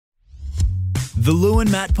The Lou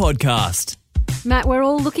and Matt Podcast. Matt, we're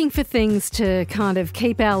all looking for things to kind of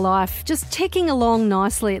keep our life just ticking along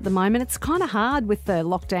nicely at the moment. It's kind of hard with the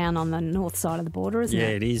lockdown on the north side of the border, isn't it? Yeah,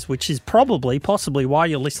 it is, which is possibly why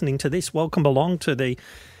you're listening to this. Welcome along to the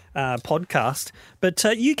podcast. But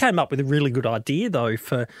you came up with a really good idea, though,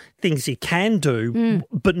 for things you can do,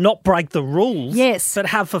 but not break the rules. Yes. But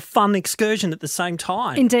have a fun excursion at the same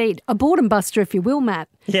time. Indeed. A boredom buster, if you will, Matt.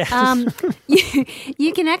 Yeah.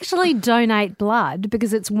 You can actually donate blood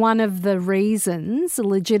because it's one of the reasons, a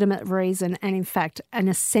legitimate reason, and in fact an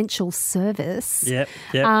essential service. Yep.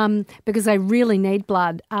 Because they really need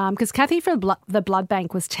blood. Because Kathy from the Blood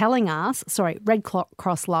Bank was telling us, Red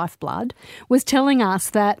Cross Lifeblood, was telling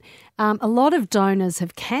us that a lot of donors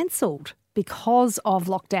have cancelled because of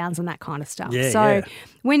lockdowns and that kind of stuff. Yeah.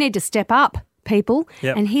 We need to step up, people.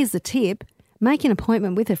 Yep. And here's the tip. Make an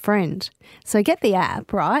appointment with a friend. So get the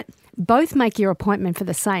app, right? Both make your appointment for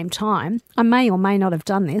the same time. I may or may not have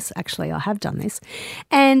done this. Actually, I have done this.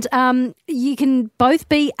 And you can both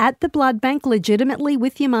be at the blood bank legitimately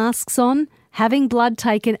with your masks on, having blood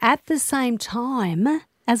taken at the same time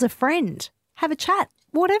as a friend. Have a chat,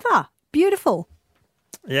 whatever. Beautiful.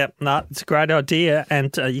 Yep. No, it's a great idea.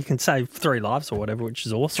 And you can save 3 lives or whatever, which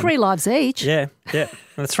is awesome. 3 lives each. Yeah.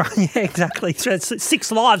 That's right. Yeah, exactly. So it's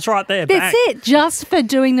 6 lives right there. That's it, just for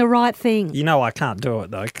doing the right thing. You know I can't do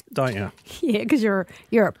it, though, don't you? Yeah, because you're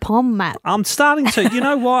a pom, Matt. I'm starting to. You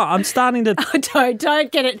know what? I'm starting to. Oh,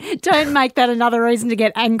 don't get it. Don't make that another reason to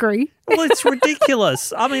get angry. Well, it's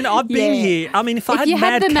ridiculous. I mean, I've been here. I mean, if I had the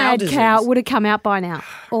mad mad disease, cow, it would have come out by now.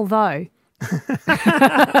 Although,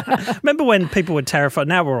 remember when people were terrified?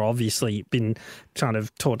 Now we're obviously been kind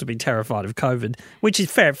of taught to be terrified of COVID, which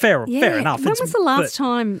is fair enough. When was the last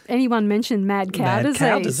time anyone mentioned mad cow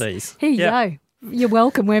disease? Here you go. You're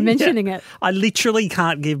welcome. We're mentioning it. I literally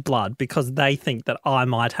can't give blood because they think that I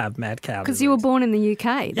might have mad cow disease. Because you were born in the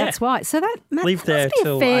UK. That's why. So that lived there must be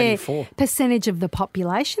till a fair 84. percentage of the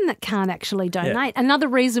population that can't actually donate. Another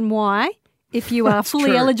reason why, if you are fully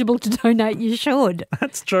true. eligible to donate, you should.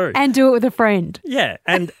 That's true. And do it with a friend. Yeah,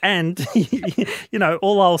 and you know,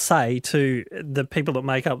 all I'll say to the people that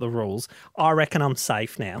make up the rules, I reckon I'm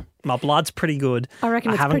safe now. My blood's pretty good. I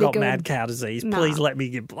reckon I it's haven't pretty got good. mad cow disease. No. Please let me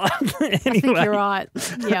give blood. Anyway. I think you're right.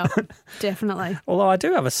 Yeah, definitely. Although I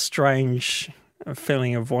do have a strange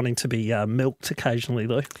feeling of wanting to be milked occasionally,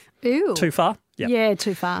 though. Ew. Too far? Yep. Yeah,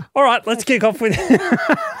 too far. All right, let's kick off with.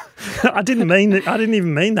 I didn't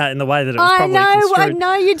even mean that in the way that it was probably construed. I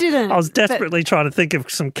know you didn't. I was desperately trying to think of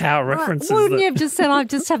some cow references. Wouldn't you have just said, I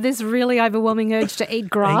just have this really overwhelming urge to eat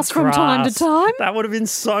grass from time to time? That would have been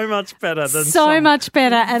so much better than much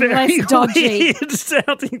better and very less dodgy. weird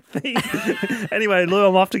sounding thing. Anyway, Lou,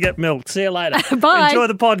 I'm off to get milked. See you later. Bye. Enjoy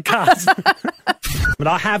the podcast. But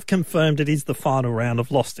I have confirmed it is the final round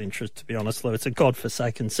of Lost Interest, to be honest, Lou. It's a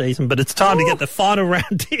godforsaken season, but it's time to get the final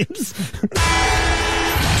round tips.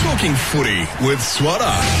 Talking footy with Swatter.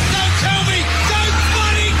 Don't tell me! Don't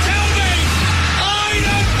bloody tell me! I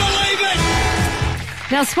don't believe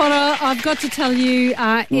it! Now, Swatter, I've got to tell you,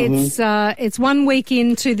 it's 1 week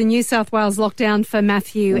into the New South Wales lockdown for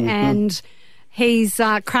Matthew, and he's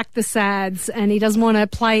cracked the sads and he doesn't want to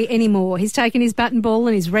play anymore. He's taken his bat and ball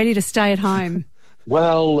and he's ready to stay at home.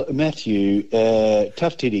 Well, Matthew,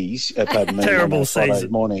 tough titties, pardon me, Terrible on a Friday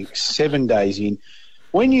season. morning, 7 days in.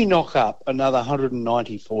 When you knock up another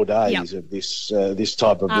 194 days of this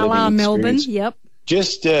type of A la living Melbourne, experience,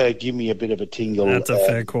 just give me a bit of a tingle. That's a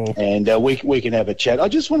fair call. And we can have a chat. I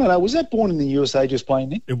just want to know, was that Born in the USA just playing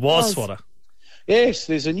there? It was, Swatter. Yes,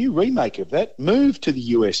 there's a new remake of that, Move to the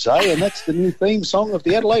USA, and that's the new theme song of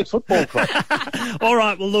the Adelaide Football Club. All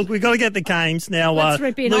right, well, look, we've got to get the games now. Let's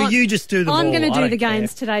rip in. Lou, you just do the ball. I'm going to I do don't the care.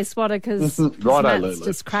 games today, Swatter, because Righto, Matt's Lulu.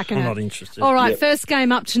 just cracking I'm it. not interested. All right, Yep. first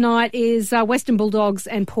game up tonight is Western Bulldogs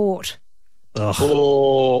and Port. Ugh.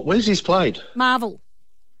 Or where's this played? Marvel.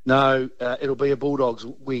 No, it'll be a Bulldogs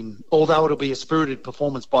win, although it'll be a spirited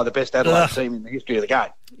performance by the best Adelaide team in the history of the game.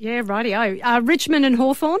 Yeah, rightio. Richmond and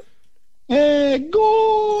Hawthorn. Yeah, good.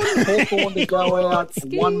 Hawthorn to go out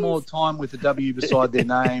Skis. one more time with the W beside their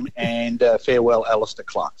name, and farewell, Alistair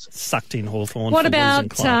Clarkson. Sucked in Hawthorn. What about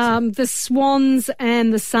the Swans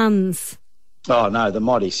and the Suns? Oh, no, the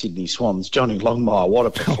mighty Sydney Swans. Johnny Longmire, what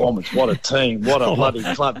a performance, what a team, what a bloody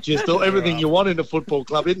club. Just everything you want in a football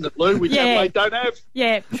club, isn't it, Lou, which Adelaide don't have?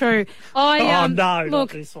 Yeah, true. no, look, not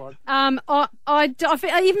this one.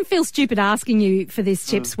 I even feel stupid asking you for this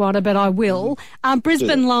tip, Swatter, but I will.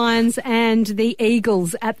 Brisbane Lions and the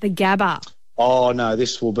Eagles at the Gabba. Oh, no,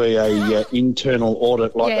 this will be a internal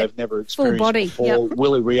audit like they've never experienced body, before. yep.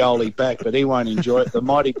 Willie Rioli back, but he won't enjoy it. The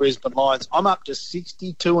mighty Brisbane Lions. I'm up to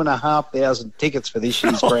 62,500 tickets for this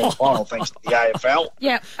year's grand final, thanks to the AFL.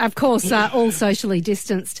 Yeah, of course, all socially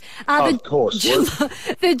distanced. Of course.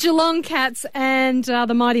 The Geelong Cats and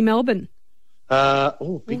the mighty Melbourne.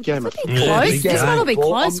 Big game of That'd be close. This one will be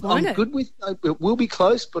close, won't it? Good with it will be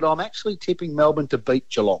close, but I'm actually tipping Melbourne to beat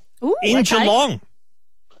Geelong. Ooh, In Geelong.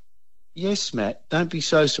 Yes, Matt. Don't be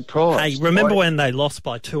so surprised. Hey, remember when they lost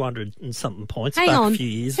by 200 and something points Hang back on. a few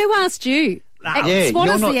years? Who asked you? Yeah, Swatter's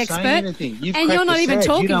you're not the expert, saying anything. You've and you're cracked not the even sad.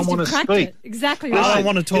 talking. You don't because want you've to cracked speak. it. Exactly I right. don't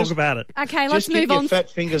want to talk about it. Okay, let's Just keep move on. your fat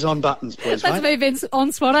fingers on buttons, please, Let's mate. move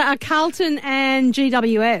on, Swatter. Carlton and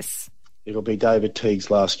GWS. It'll be David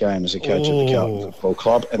Teague's last game as a coach of the Carlton Football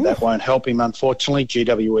Club, and that won't help him, unfortunately.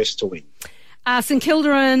 GWS to win. St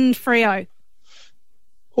Kilda and Freo.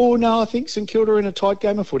 Oh, no, I think St Kilda in a tight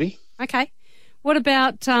game of footy. Okay. What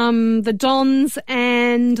about the Dons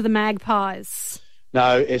and the Magpies?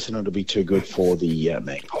 No, Essendon will be too good for the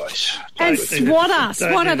Magpies. And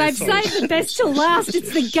Swatter, they've saved the best till last.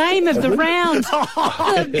 It's the game of the round.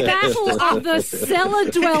 The battle of the cellar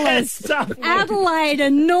dwellers. Adelaide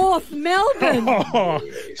and North Melbourne.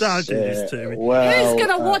 Don't do this to me. Well, Who's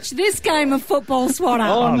going to watch this game of football, Swatter?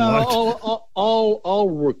 Oh no! I'll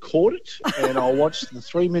record it and I'll watch the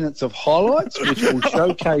 3 minutes of highlights, which will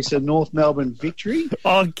showcase a North Melbourne victory.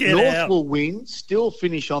 Oh, get North out. will win, still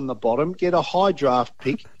finish on the bottom, get a high draft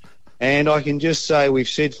pick, and I can just say we've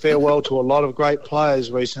said farewell to a lot of great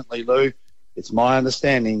players recently, Lou. It's my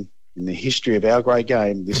understanding in the history of our great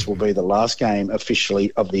game, this will be the last game officially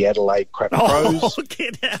of the Adelaide Crap Crows. Oh,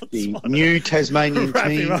 get out. The Swatter. new Tasmanian Wrap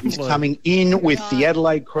him team up, is Lou. coming in with the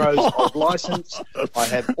Adelaide Crows of licence. I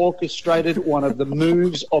have orchestrated one of the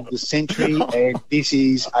moves of the century, and this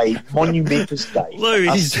is a monumentous day. Lou,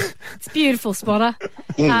 Us. It's beautiful, Swatter.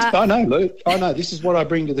 I know, Lou. I know. This is what I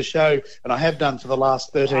bring to the show, and I have done for the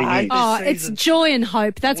last 13 years. Oh, This it's season. joy and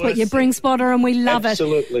hope. That's what you Worst bring, Swatter, and we love it.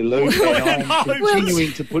 Absolutely, Lou. And no. I'm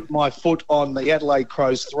continuing to put my foot on the Adelaide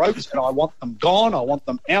Crows' throats, and I want them gone. I want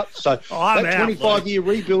them out. So I'm that out, 25-year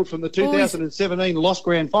rebuild from the 2017 lost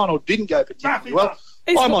grand final didn't go particularly well.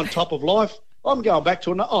 It's- I'm on top of life. I'm going back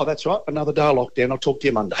to that's right, another day of lockdown. I'll talk to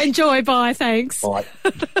you Monday. Enjoy. Bye. Thanks. Bye.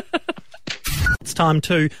 It's time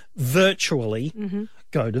to virtually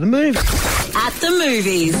go to the movies. At the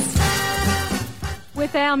movies.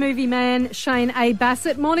 With our movie man, Shane A.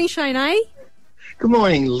 Bassett. Morning, Shane A. Good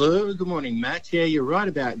morning, Lou. Good morning, Matt. Yeah, you're right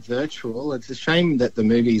about virtual. It's a shame that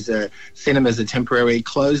the cinemas are temporarily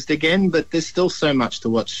closed again, but there's still so much to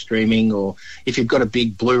watch streaming, or if you've got a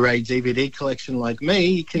big Blu-ray DVD collection like me,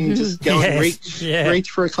 you can just go and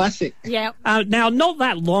reach for a classic. Yeah. Now, not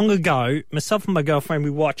that long ago, myself and my girlfriend,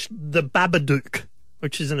 we watched The Babadook,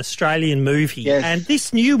 which is an Australian movie. Yes. And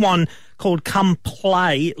this new one called Come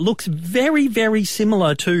Play looks very, very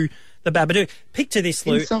similar to The Babadook. Picture this,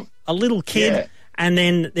 Lou. A little kid... Yeah. And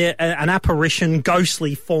then an apparition,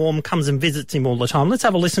 ghostly form, comes and visits him all the time. Let's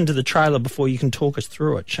have a listen to the trailer before you can talk us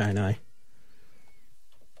through it, Shane.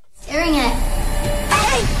 Staring at.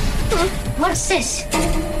 Hey! What's this?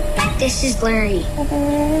 This is Larry.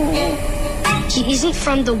 He isn't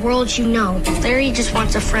from the world you know. Larry just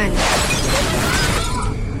wants a friend.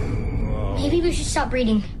 Maybe we should stop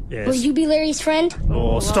reading. Yes. Will you be Larry's friend?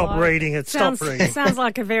 Oh, stop reading it. Stop reading. Sounds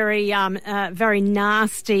like a very, very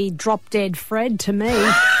nasty drop-dead Fred to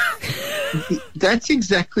me. That's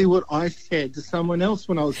exactly what I said to someone else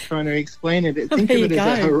when I was trying to explain it. Think There of it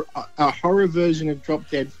you as a horror version of Drop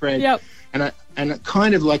Dead Fred. Yep. And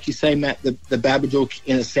kind of like you say, Matt, the Babadook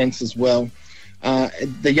in a sense as well.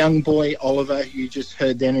 The young boy, Oliver, who you just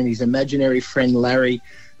heard then, and his imaginary friend,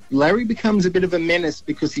 Larry becomes a bit of a menace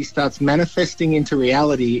because he starts manifesting into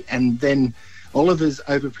reality, and then Oliver's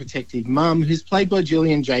overprotective mum, who's played by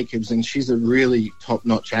Gillian Jacobs, and she's a really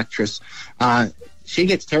top-notch actress, she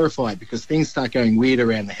gets terrified because things start going weird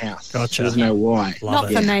around the house. Gotcha. She doesn't know why.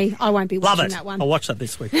 Not for me. I won't be Love watching it. that one. I'll watch that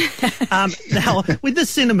this week. Now, with the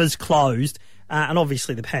cinemas closed, and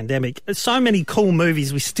obviously the pandemic, so many cool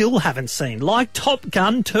movies we still haven't seen, like Top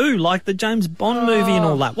Gun 2, like the James Bond movie and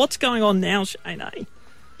all that. What's going on now, Shane?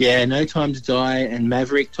 Yeah, No Time to Die and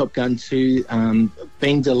Maverick, Top Gun 2,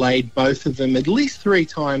 been delayed, both of them, at least 3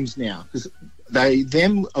 times now, because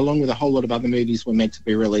them, along with a whole lot of other movies, were meant to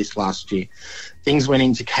be released last year. Things went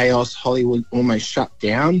into chaos. Hollywood almost shut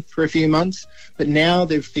down for a few months, but now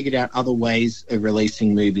they've figured out other ways of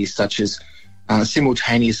releasing movies, such as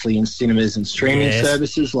simultaneously in cinemas and streaming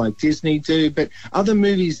services like Disney do, but other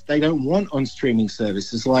movies they don't want on streaming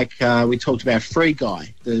services, like we talked about Free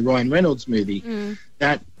Guy, the Ryan Reynolds movie,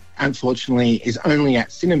 that unfortunately, is only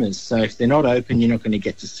at cinemas. So if they're not open, you're not going to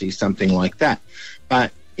get to see something like that.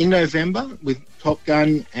 But in November, with Top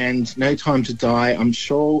Gun and No Time to Die, I'm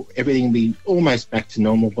sure everything will be almost back to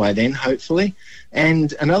normal by then, hopefully.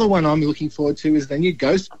 And another one I'm looking forward to is the new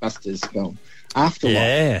Ghostbusters film, Afterlife.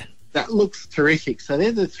 Yeah. That looks terrific. So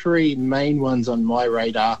they're the three main ones on my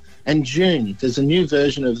radar. And June, there's a new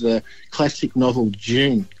version of the classic novel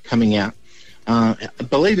June coming out. I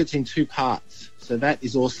believe it's in 2 parts. So that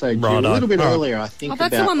is also due a little bit earlier, I think. Oh,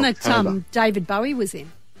 that's the one that David Bowie was in.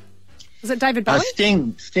 Was it David Bowie?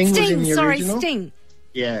 Sting. Sting was in the original. Sting.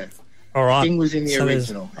 Yeah. All right. Sting was in the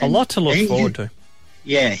original. A lot to look forward to.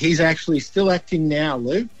 Yeah, he's actually still acting now,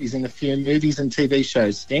 Lou. He's in a few movies and TV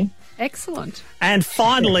shows, Sting. Excellent. And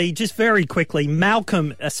finally, just very quickly,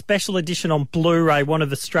 Malcolm, a special edition on Blu-ray, one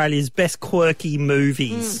of Australia's best quirky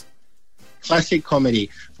movies. Classic comedy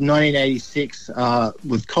from 1986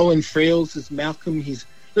 with Colin Friels as Malcolm. He's a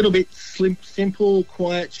little bit simple,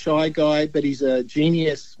 quiet, shy guy, but he's a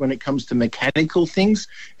genius when it comes to mechanical things.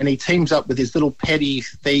 And he teams up with his little petty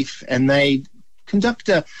thief, and they conduct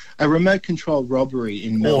a remote control robbery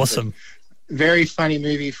in Melbourne. Awesome. Very funny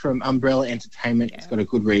movie from Umbrella Entertainment. It's got a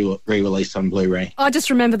good re-release on Blu-ray. I just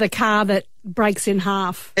remember the car that breaks in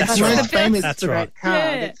half. It's the most famous That's right. car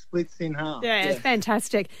Yeah. that splits in half. Yeah, it's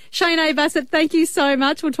fantastic. Shane A. Bassett, thank you so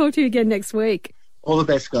much. We'll talk to you again next week. All the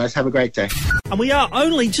best, guys. Have a great day. And we are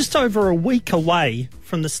only just over a week away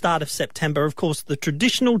from the start of September. Of course, the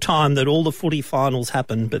traditional time that all the footy finals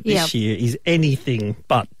happen, but this year is anything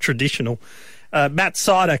but traditional. Matt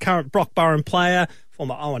Sider, current Brock Burren player,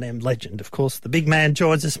 former O&M legend, of course. The big man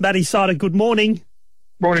joins us. Matty Sider, good morning.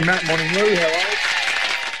 Morning, Matt. Morning, Lou. How are you?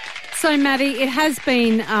 So, Matty, it has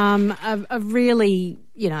been a really,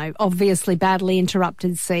 obviously badly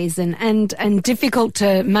interrupted season and difficult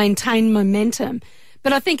to maintain momentum.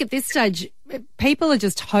 But I think at this stage, people are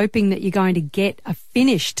just hoping that you're going to get a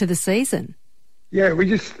finish to the season. Yeah,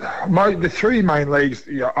 the 3 main leagues,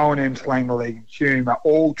 O&M, Selangor League and Hume, are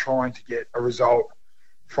all trying to get a result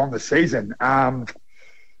from the season.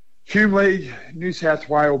 Hume League, New South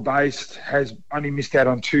Wales based, has only missed out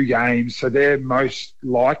on 2 games, so they're most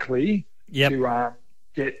likely to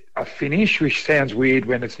get a finish, which sounds weird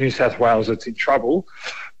when it's New South Wales that's in trouble.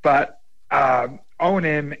 But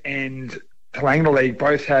O&M and Selangor League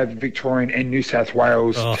both have Victorian and New South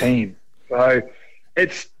Wales team. So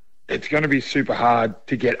it's going to be super hard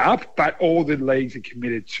to get up, but all the leagues are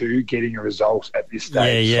committed to getting a result at this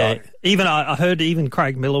stage. Yeah. So. Even I heard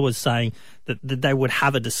Craig Miller was saying that they would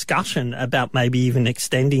have a discussion about maybe even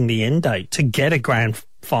extending the end date to get a grand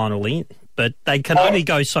final in. But they can only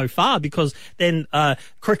go so far because then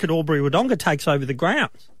Cricket Albury-Wodonga takes over the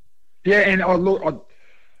grounds. Yeah, and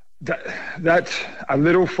that's a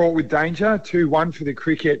little fraught with danger. 2-1 for the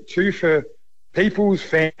cricket, 2 for people's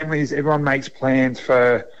families. Everyone makes plans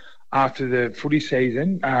for after the footy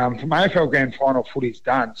season. From AFL Grand Final, footy's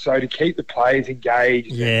done. So to keep the players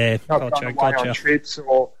engaged, not going away on trips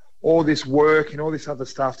or all this work and all this other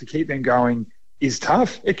stuff, to keep them going is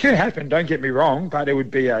tough. It can happen, don't get me wrong, but it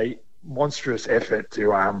would be a monstrous effort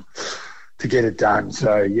to get it done.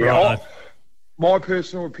 So, my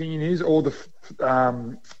personal opinion is all the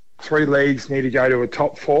 3 leagues need to go to a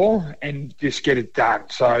top 4 and just get it done.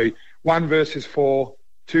 So 1 versus 4,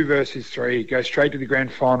 2 versus 3, go straight to the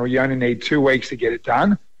grand final. You only need 2 weeks to get it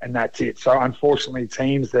done, and that's it. So unfortunately,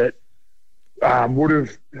 teams that would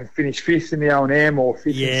have finished 5th in the O&M or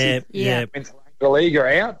 5th and 6th in the league are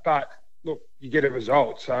out. But look, you get a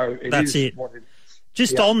result. So that's it. What it is.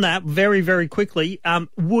 Just on that, very, very quickly,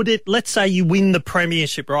 would it, let's say you win the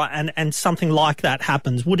premiership, right, and something like that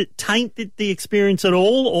happens, would it taint the experience at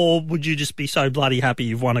all, or would you just be so bloody happy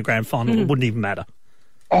you've won a grand final it wouldn't even matter?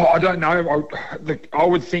 Oh, I don't know. I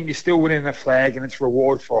would think you're still winning the flag and it's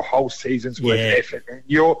reward for a whole season's worth of effort. And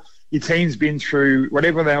your team's been through what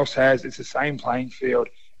everyone else has. It's the same playing field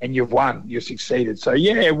and you've won. You've succeeded. So,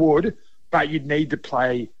 yeah, it would, but you'd need to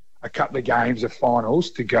play a couple of games of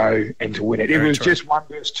finals to go and to win it. If it was just 1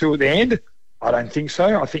 versus 2 at the end, I don't think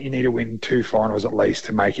so. I think you need to win 2 finals at least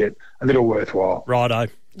to make it a little worthwhile. Righto.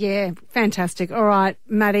 Yeah, fantastic. All right,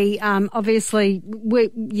 Matty, obviously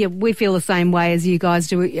we feel the same way as you guys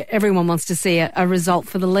do. Everyone wants to see a result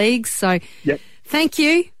for the league. So thank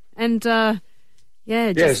you. And,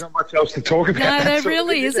 there's not much else to talk about. No, there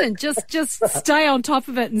really isn't. Just stay on top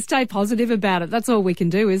of it and stay positive about it. That's all we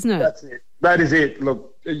can do, isn't it? That's it. That is it.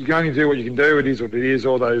 Look, you can only do what you can do. It is what it is.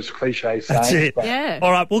 All those cliches. That's it. Yeah.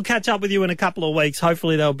 All right, we'll catch up with you in a couple of weeks.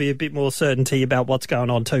 Hopefully there'll be a bit more certainty about what's going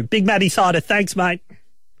on too. Big Matty Sider, thanks, mate.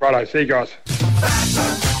 Righto, see you guys.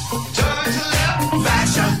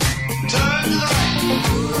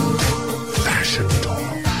 Fashion Talk.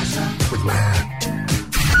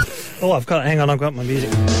 Oh, I've got my music.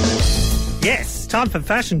 Yes, time for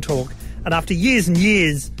fashion talk. And after years and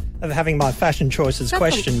years of having my fashion choices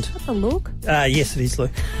questioned. That's a look. Yes, it is, Lou.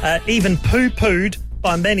 Even poo-pooed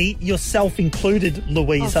by many, yourself included,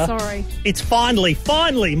 Louisa. Oh, sorry. It's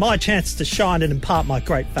finally my chance to shine and impart my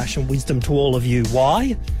great fashion wisdom to all of you.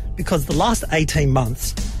 Why? Because the last 18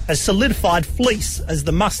 months has solidified fleece as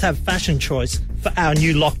the must-have fashion choice for our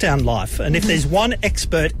new lockdown life. And if there's one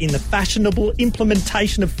expert in the fashionable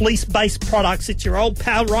implementation of fleece-based products, it's your old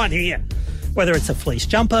pal right here. Whether it's a fleece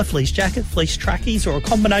jumper, fleece jacket, fleece trackies, or a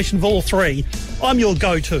combination of all three, I'm your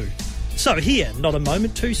go-to. So here, not a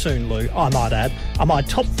moment too soon, Lou, I might add, are my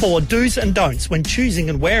top 4 do's and don'ts when choosing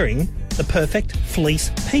and wearing the perfect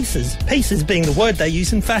fleece pieces. Pieces being the word they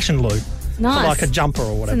use in fashion, Lou. Nice. For like a jumper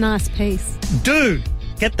or whatever. It's a nice piece. Do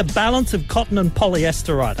get the balance of cotton and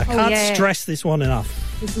polyester right. I can't stress this one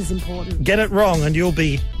enough. This is important. Get it wrong and you'll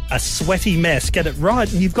be a sweaty mess. Get it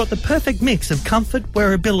right and you've got the perfect mix of comfort,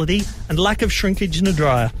 wearability and lack of shrinkage in a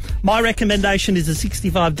dryer. My recommendation is a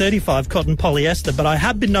 65-35 cotton polyester, but I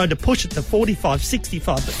have been known to push it to 45-65.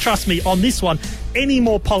 But trust me, on this one, any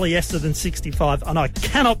more polyester than 65 and I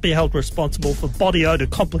cannot be held responsible for body odour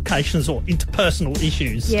complications or interpersonal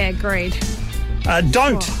issues. Yeah, agreed.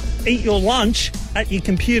 Don't eat your lunch at your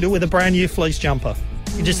computer with a brand new fleece jumper.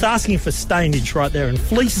 You're just asking for stainage right there, and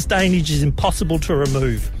fleece stainage is impossible to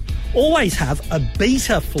remove. Always have a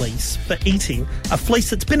beta fleece for eating, a fleece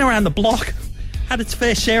that's been around the block, had its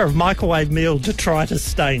fair share of microwave meal detritus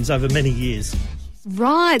stains over many years.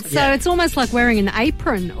 Right, so it's almost like wearing an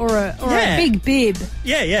apron or a big bib.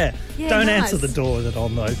 Yeah. Don't nice. answer the door with it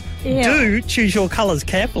on, though. Yeah. Do choose your colours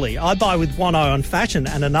carefully. I buy with one eye on fashion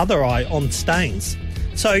and another eye on stains.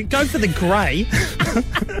 So go for the grey,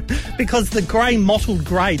 because the grey, mottled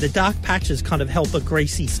grey, the dark patches kind of help a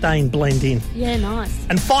greasy stain blend in. Yeah, nice.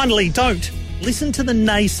 And finally, don't listen to the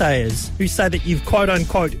naysayers who say that you've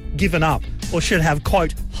quote-unquote given up or should have,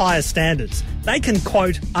 quote, higher standards. They can,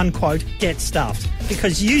 quote, unquote, get stuffed,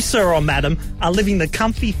 because you, sir or madam, are living the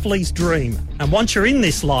comfy fleece dream. And once you're in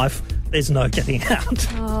this life, there's no getting out.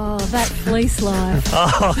 Oh, that fleece life.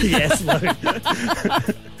 Oh, yes, Lou.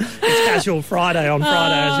 It's Casual Friday on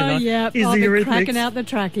Friday, as you know. Yeah, I'll be cracking out the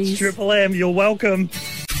trackies. Triple M, you're welcome.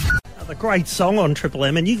 A great song on Triple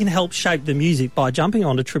M, and you can help shape the music by jumping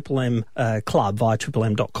onto Triple M Club via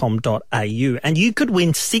triplem.com.au, and you could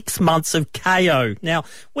win 6 months of KO. Now,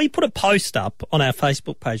 we put a post up on our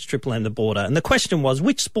Facebook page, Triple M The Border, and the question was,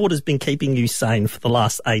 which sport has been keeping you sane for the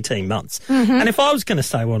last 18 months? Mm-hmm. And if I was going to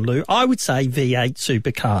say one, Lou, I would say V8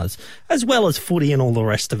 supercars, as well as footy and all the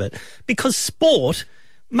rest of it, because sport,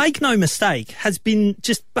 make no mistake, has been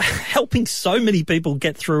just helping so many people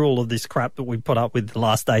get through all of this crap that we've put up with the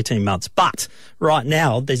last 18 months. But right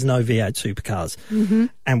now, there's no V8 supercars. Mm-hmm.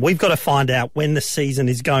 And we've got to find out when the season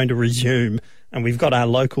is going to resume. And we've got our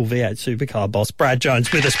local V8 supercar boss, Brad Jones,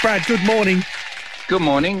 with us. Brad, good morning. Good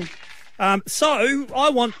morning. So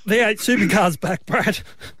I want V8 supercars back, Brad.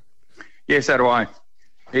 Yes, so do I.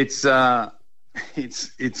 It's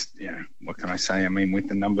what can I say? I mean, with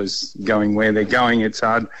the numbers going where they're going, it's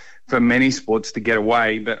hard for many sports to get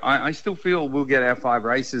away. But I still feel we'll get our 5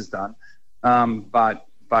 races done. But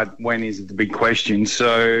when is the big question?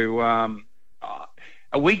 So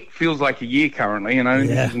a week feels like a year currently, and I don't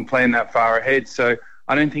think we can plan that far ahead. So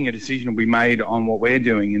I don't think a decision will be made on what we're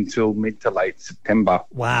doing until mid to late September.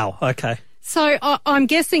 Wow. Okay. So I'm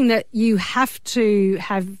guessing that you have to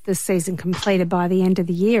have the season completed by the end of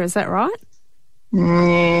the year. Is that right?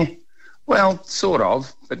 Well, sort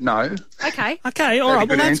of, but no. Okay, all right,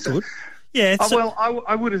 well, that's good. Yeah.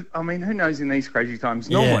 I would have, I mean, who knows in these crazy times?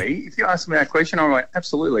 Normally, if you ask me that question, I'm like,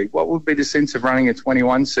 absolutely. What would be the sense of running a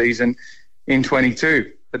 21 season in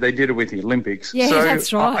 22? But they did it with the Olympics. Yeah, so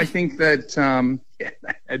that's right. I think that, they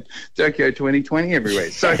had Tokyo 2020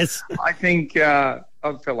 everywhere. So I think I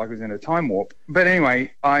felt like I was in a time warp. But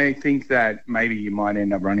anyway, I think that maybe you might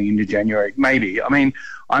end up running into January. Maybe. I mean,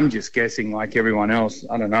 I'm just guessing like everyone else.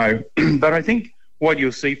 I don't know. But I think what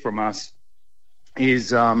you'll see from us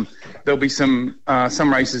is there'll be some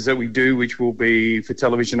races that we do which will be for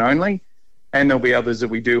television only. And there'll be others that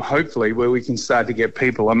we do, hopefully, where we can start to get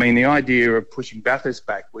people. I mean, the idea of pushing Bathurst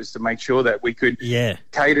back was to make sure that we could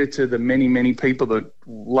cater to the many, many people that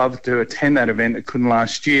love to attend that event that couldn't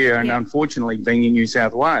last year. And unfortunately, being in New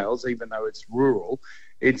South Wales, even though it's rural,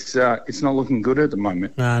 it's not looking good at the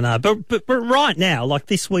moment. No. But right now, like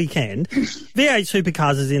this weekend, V8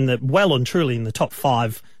 Supercars is well and truly in the top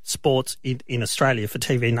 5 sports in Australia for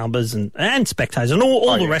TV numbers and spectators and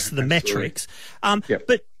all the rest of the metrics.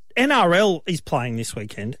 But NRL is playing this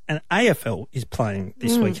weekend and AFL is playing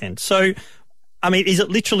this weekend. So I mean, is it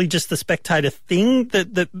literally just the spectator thing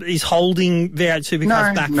that is holding V8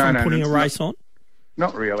 Supercars back from putting a race on?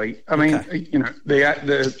 Not really. I mean,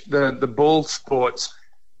 the ball sports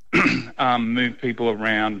move people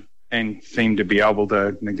around and seem to be able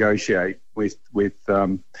to negotiate with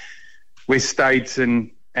states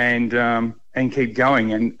and keep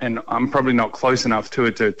going. And I'm probably not close enough to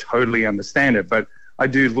it to totally understand it, but I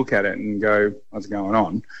do look at it and go, what's going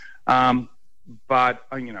on? But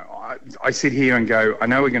I sit here and go, I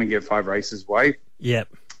know we're going to get 5 races away. Yep.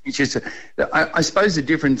 It's just, I suppose the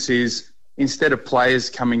difference is, instead of players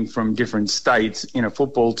coming from different states in a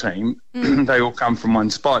football team, they all come from one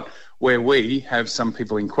spot, where we have some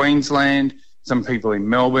people in Queensland, some people in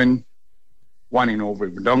Melbourne, one in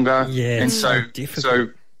Albury-Wodonga. Yeah, and so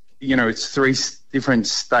it's 3 different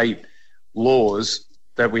state laws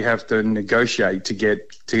that we have to negotiate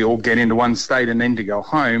to all get into one state, and then to go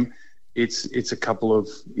home. It's a couple of,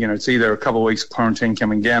 it's either a couple of weeks quarantine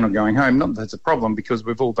coming down or going home. Not that that's a problem, because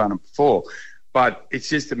we've all done it before. But it's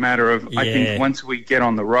just a matter of, I think once we get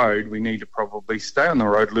on the road, we need to probably stay on the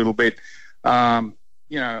road a little bit. I'd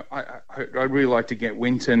really like to get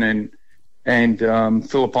Winton and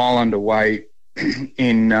Phillip Island away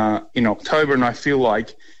in October. And I feel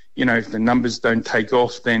like, if the numbers don't take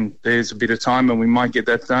off, then there's a bit of time and we might get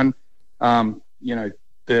that done.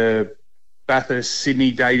 The Bathurst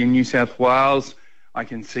Sydney date in New South Wales, I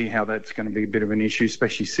can see how that's going to be a bit of an issue,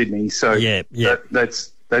 especially Sydney. So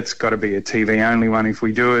that's got to be a TV only one if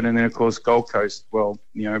we do it. And then, of course, Gold Coast, well,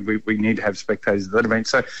 we need to have spectators at that event.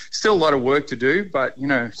 So still a lot of work to do. But,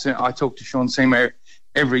 so I talk to Sean Seymour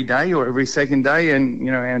every day or every second day, and,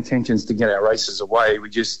 our intention is to get our races away. We're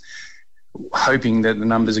just hoping that the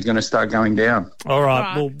numbers are going to start going down. All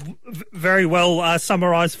right. Well, very well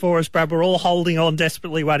summarised for us, Brad. We're all holding on,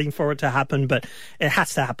 desperately waiting for it to happen, but it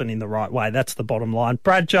has to happen in the right way. That's the bottom line.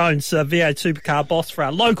 Brad Jones, V8 Supercar boss for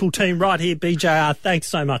our local team right here, BJR. Thanks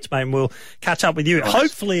so much, mate, and we'll catch up with you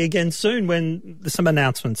hopefully again soon when some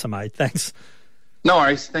announcements are made. Thanks. No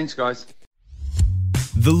worries. Thanks, guys.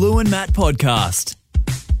 The Lou and Matt Podcast.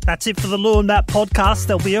 That's it for the Lou and Matt Podcast.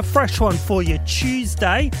 There'll be a fresh one for you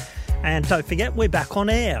Tuesday. And don't forget, we're back on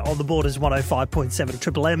air on the Borders 105.7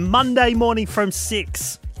 Triple M Monday morning from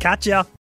 6. Catch ya.